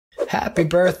Happy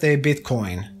birthday,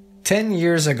 Bitcoin! 10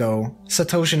 years ago,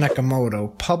 Satoshi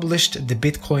Nakamoto published the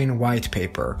Bitcoin white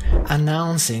paper,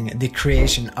 announcing the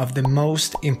creation of the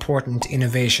most important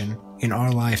innovation in our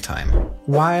lifetime.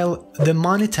 While the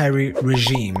monetary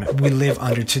regime we live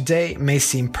under today may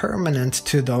seem permanent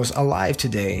to those alive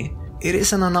today, it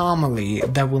is an anomaly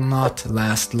that will not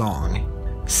last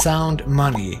long. Sound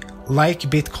money, like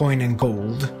Bitcoin and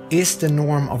gold, is the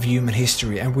norm of human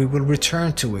history, and we will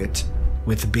return to it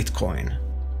with Bitcoin.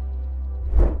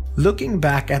 Looking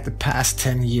back at the past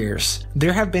 10 years,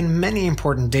 there have been many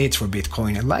important dates for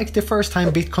Bitcoin, like the first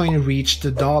time Bitcoin reached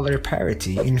the dollar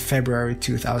parity in February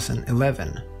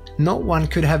 2011. No one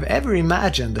could have ever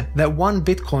imagined that one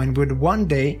Bitcoin would one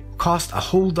day cost a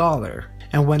whole dollar.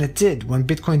 And when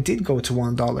Bitcoin did go to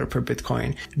 $1 per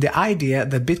Bitcoin, the idea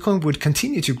that Bitcoin would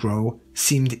continue to grow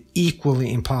seemed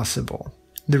equally impossible.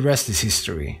 The rest is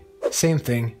history. Same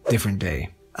thing, different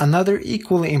day. Another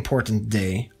equally important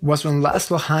day was when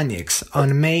Laszlo Hanyecz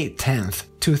on May 10th,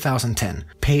 2010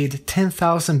 paid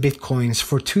 10,000 bitcoins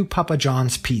for 2 Papa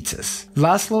John's pizzas.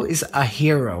 Laszlo is a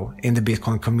hero in the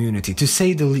Bitcoin community, to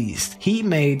say the least. He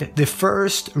made the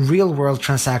first real-world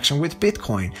transaction with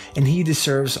Bitcoin, and he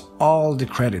deserves all the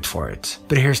credit for it.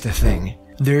 But here's the thing,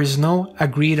 there is no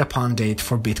agreed-upon date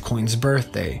for Bitcoin's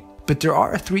birthday. But there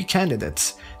are 3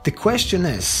 candidates. The question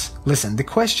is,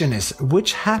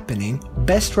 which happening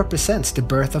best represents the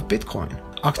birth of Bitcoin?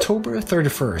 October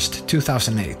 31st,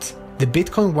 2008. The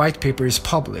Bitcoin white paper is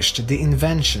published, the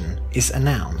invention is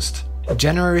announced.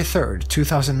 January 3rd,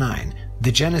 2009.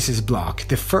 The Genesis block,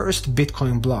 the first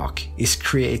Bitcoin block, is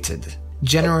created.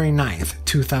 January 9th,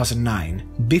 2009.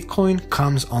 Bitcoin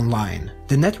comes online.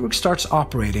 The network starts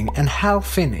operating, and Hal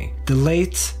Finney, the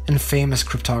late and famous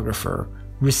cryptographer,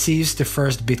 receives the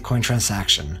first Bitcoin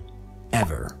transaction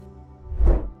ever.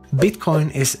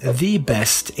 Bitcoin is the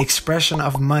best expression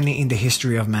of money in the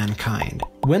history of mankind.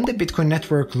 When the Bitcoin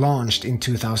network launched in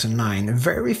 2009,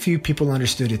 very few people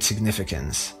understood its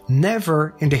significance.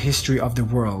 Never in the history of the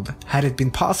world had it been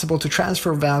possible to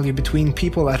transfer value between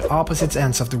people at opposite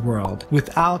ends of the world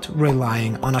without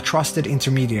relying on a trusted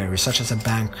intermediary such as a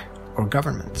bank or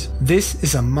government. This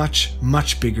is a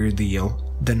much bigger deal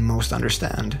than most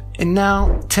understand. And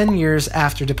now, 10 years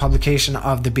after the publication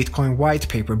of the Bitcoin white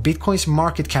paper, Bitcoin's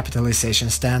market capitalization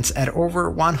stands at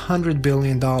over $100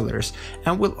 billion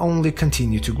and will only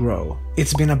continue to grow.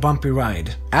 It's been a bumpy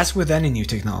ride, as with any new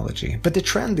technology, but the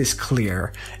trend is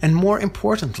clear, and more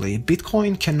importantly,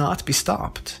 Bitcoin cannot be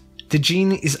stopped. The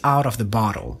genie is out of the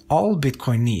bottle. All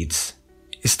Bitcoin needs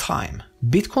is time.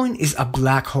 Bitcoin is a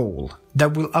black hole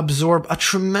that will absorb a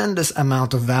tremendous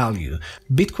amount of value.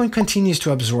 Bitcoin continues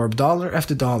to absorb dollar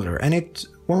after dollar, and it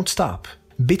won't stop.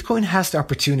 Bitcoin has the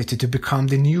opportunity to become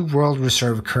the new world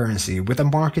reserve currency with a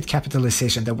market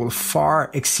capitalization that will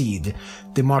far exceed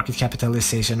the market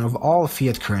capitalization of all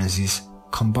fiat currencies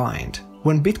combined.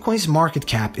 When Bitcoin's market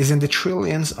cap is in the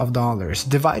trillions of dollars,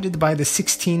 divided by the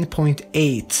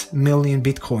 16.8 million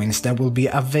Bitcoins that will be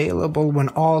available when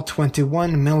all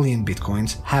 21 million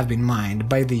Bitcoins have been mined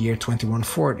by the year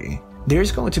 2140,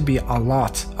 there's going to be a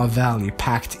lot of value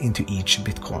packed into each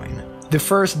Bitcoin. The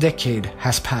first decade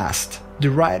has passed.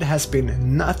 The ride has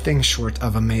been nothing short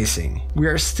of amazing. We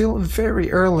are still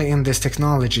very early in this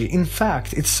technology. In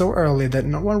fact, it's so early that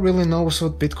no one really knows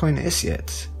what Bitcoin is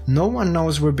yet. No one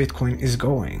knows where Bitcoin is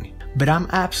going, but I'm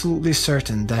absolutely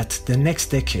certain that the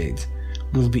next decade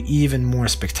will be even more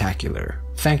spectacular.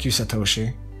 Thank you,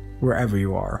 Satoshi, wherever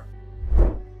you are.